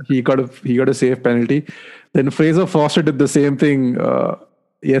 Man, he got a save penalty. Then Fraser Forster did the same thing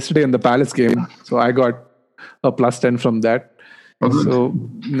yesterday in the Palace game. So I got a +10 from that.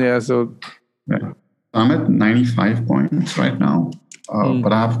 I'm at 95 points right now.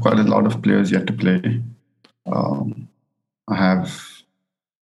 But I have quite a lot of players yet to play. I'm I have, I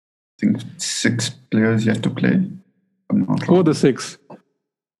think, 6 players yet to play. I'm not Who are wrong. the 6?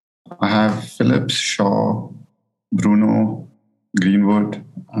 I have Phillips, Shaw, Bruno, Greenwood,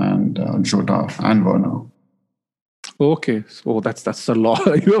 and Jota and Werner. Okay, so that's a lot.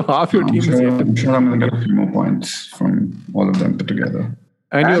 You have half your team. I'm sure I'm going to get a few more points from all of them put together.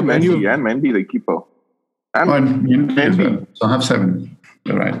 And Mendy, the keeper. And Mendy as well. So I have 7.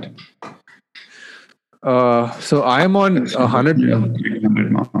 You're right. So I'm on 100.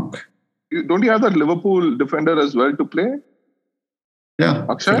 300 mark. Don't you have that Liverpool defender as well to play? Yeah,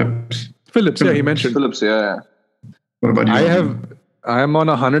 Akshay? Phillips, yeah, he mentioned. Phillips, yeah. What about you? I'm on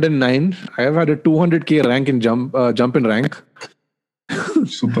 109. I have had a 200k rank in jump in rank.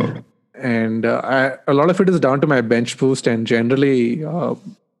 Super. And a lot of it is down to my bench boost and generally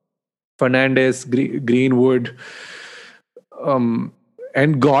Fernandes, Greenwood,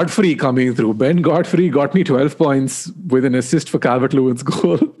 and Godfrey coming through. Ben Godfrey got me 12 points with an assist for Calvert-Lewin's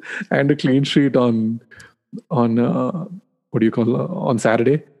goal and a clean sheet on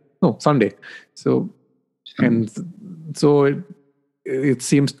Saturday? No, Sunday. So, and so it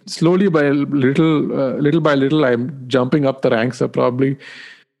seems slowly by little by little, I'm jumping up the ranks. I probably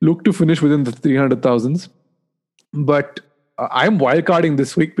look to finish within the 300,000s. But I'm wildcarding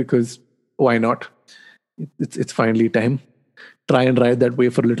this week because why not? It's finally time. Try and ride that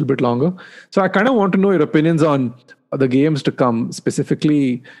wave for a little bit longer. So I kind of want to know your opinions on the games to come,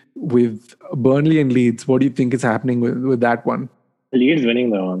 specifically with Burnley and Leeds. What do you think is happening with that one? Leeds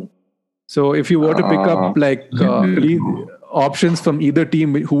winning that one. So if you were to pick up options from either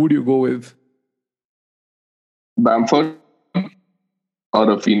team, who would you go with? Bamford or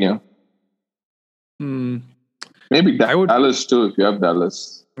Rafinha? Maybe Dallas too, if you have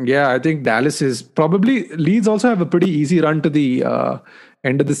Dallas. Yeah, I think Dallas is probably... Leeds also have a pretty easy run to the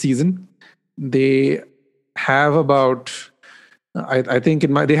end of the season. They have about... I think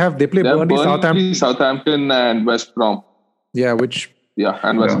they play Burnley, Southampton and West Brom. Yeah,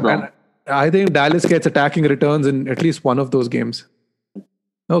 and West Brom. And I think Dallas gets attacking returns in at least one of those games.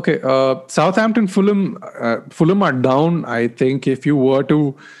 Okay, Southampton, Fulham are down. I think if you were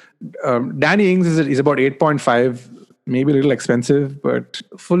to... Danny Ings is about 8.5, maybe a little expensive, but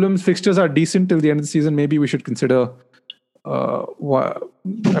Fulham's fixtures are decent till the end of the season. Maybe we should consider...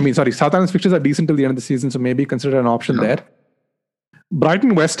 Southampton's fixtures are decent till the end of the season, so maybe consider an option there.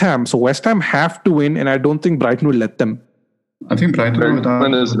 Brighton, West Ham. So West Ham have to win, and I don't think Brighton will let them. I think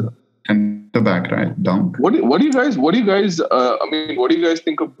Brighton is the back, right? Down. What do you guys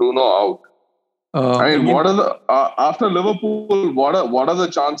think of Bruno out? What are the after Liverpool? What are the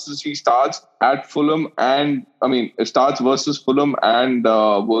chances he starts at Fulham and starts versus Fulham and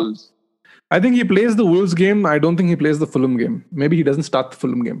Wolves? I think he plays the Wolves game. I don't think he plays the Fulham game. Maybe he doesn't start the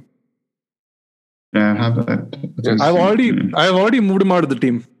Fulham game. Yeah, I have that. Yes. I've already moved him out of the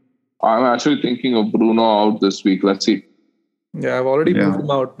team. I'm actually thinking of Bruno out this week. Let's see. Yeah, I've already moved him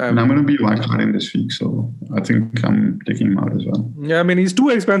out. And I'm going to be wildcarding this week, so I think I'm taking him out as well. Yeah, he's too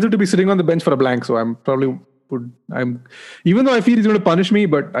expensive to be sitting on the bench for a blank, so even though I feel he's going to punish me,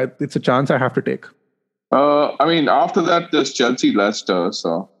 but it's a chance I have to take. After that, there's Chelsea-Leicester,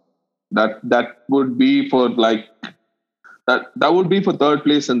 so that would be for that would be for third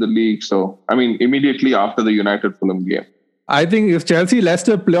place in the league. So, immediately after the United-Fulham game. I think if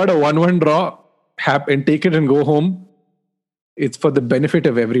Chelsea-Leicester play out a 1-1 draw and take it and go home, it's for the benefit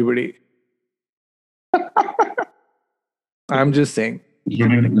of everybody. I'm just saying.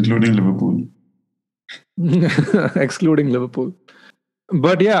 Including Liverpool. Excluding Liverpool.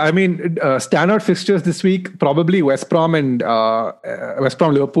 But yeah, standout fixtures this week, probably West Brom,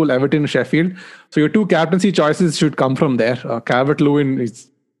 Liverpool, Everton, Sheffield. So your two captaincy choices should come from there. Calvert-Lewin is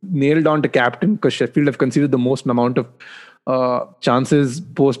nailed on to captain because Sheffield have conceded the most amount of chances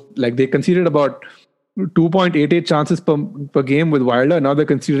they conceded about 2.88 chances per game with Wilder. Now they're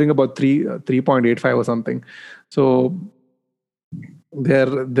considering about 3.85 or something. So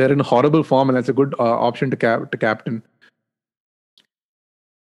they're in horrible form, and that's a good option to captain.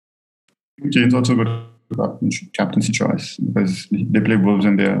 Jane's also got captaincy choice because they play Wolves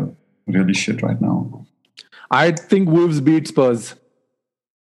and they're really shit right now. I think Wolves beat Spurs.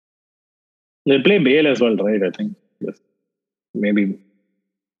 They play Bale as well, right? I think. Yes. Maybe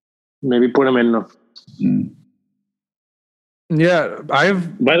put him in. Yeah, By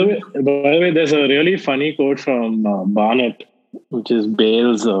the way, there's a really funny quote from Barnett, which is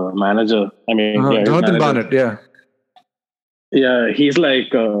Bale's manager. Jonathan Barnett. Yeah. Yeah, he's like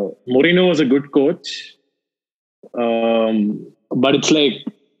Mourinho was a good coach, but it's like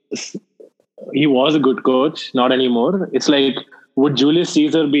he was a good coach, not anymore. It's like, would Julius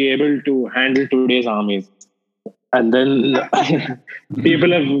Caesar be able to handle today's armies? And then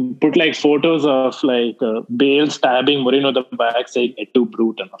people have put like photos of like Bale stabbing Mourinho in the back, saying "Et tu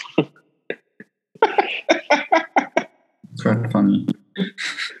brute." It's quite funny.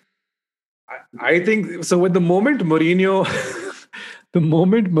 I think so. With the moment Mourinho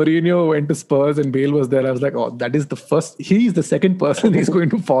went to Spurs and Bale was there, I was like, oh, that is the first. He's the second person he's going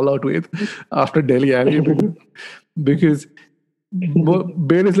to fall out with after Dele Alli, because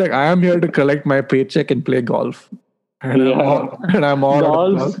Bale is like, I am here to collect my paycheck and play golf, and I'm all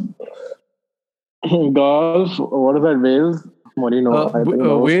golf. Golf. What is that? Wales.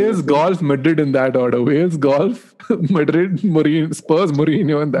 Mourinho. Wales, golf, Madrid in that order. Wales, golf, Madrid, Mourinho, Spurs,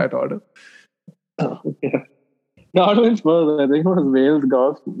 Mourinho in that order. Yeah. Not even Spurs. I think it was Wales,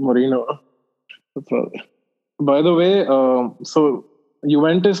 golf, Mourinho. That's all. By the way, so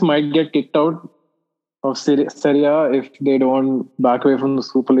Juventus might get kicked out of Serie A if they don't back away from the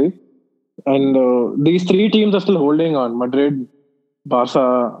Super League. And these three teams are still holding on: Madrid,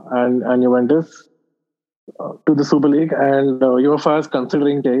 Barca, and Juventus to the Super League. And UEFA is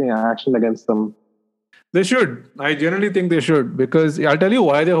considering taking action against them. They should. I generally think they should, because I'll tell you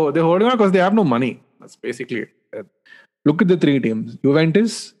why they're holding on, because they have no money. That's basically it. Look at the three teams: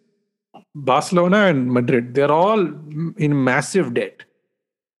 Juventus, Barcelona, and Madrid. They're all in massive debt.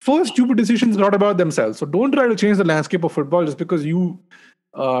 First, stupid decisions not about themselves. So don't try to change the landscape of football just because you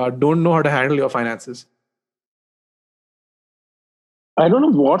don't know how to handle your finances. I don't know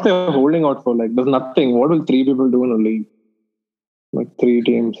what they're holding out for. Like, there's nothing. What will three people do in a league? Like, three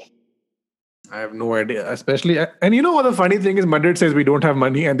teams. I have no idea. Especially, and you know what the funny thing is? Madrid says we don't have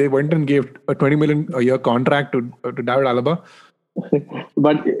money, and they went and gave a 20 million a year contract to David Alaba.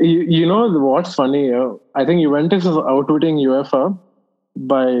 But you know what's funny? I think Juventus is outwitting UEFA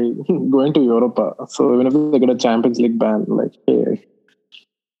by going to Europa. So even if they get a Champions League ban, like, hey,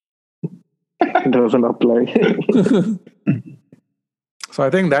 it doesn't apply. So I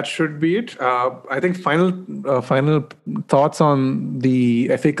think that should be it. I think final thoughts on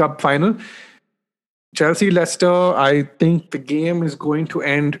the FA Cup final. Chelsea-Leicester, I think the game is going to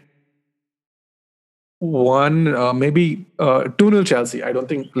end 2-0 Chelsea. I don't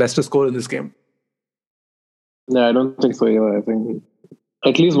think Leicester score in this game. Yeah, I don't think so either. I think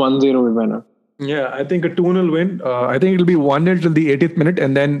at least 1-0 we win. Yeah, I think a 2-0 win. I think it'll be 1-0 till the 80th minute,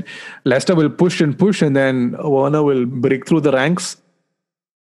 and then Leicester will push, and then Werner will break through the ranks.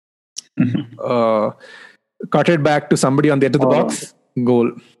 Cut it back to somebody on the edge of the box.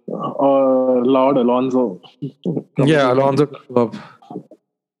 Goal. Or Lord Alonso. Yeah, Alonso.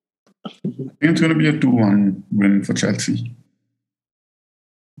 I think it's going to be a 2-1 win for Chelsea.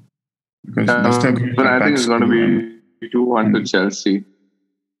 Because but I think it's going to be 2-1 to Chelsea.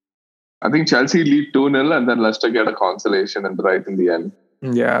 I think Chelsea lead 2-0 and then Leicester get a consolation and right in the end.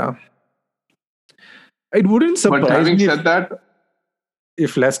 Yeah. It wouldn't surprise me. But having said that,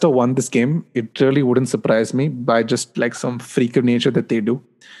 if Leicester won this game, it really wouldn't surprise me by just like some freak of nature that they do.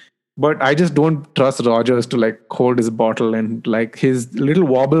 But I just don't trust Rodgers to like hold his bottle, and like his little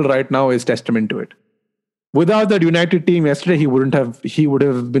wobble right now is testament to it. Without that United team yesterday, he would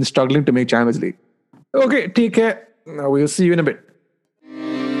have been struggling to make Champions League. Okay, take care. We'll see you in a bit.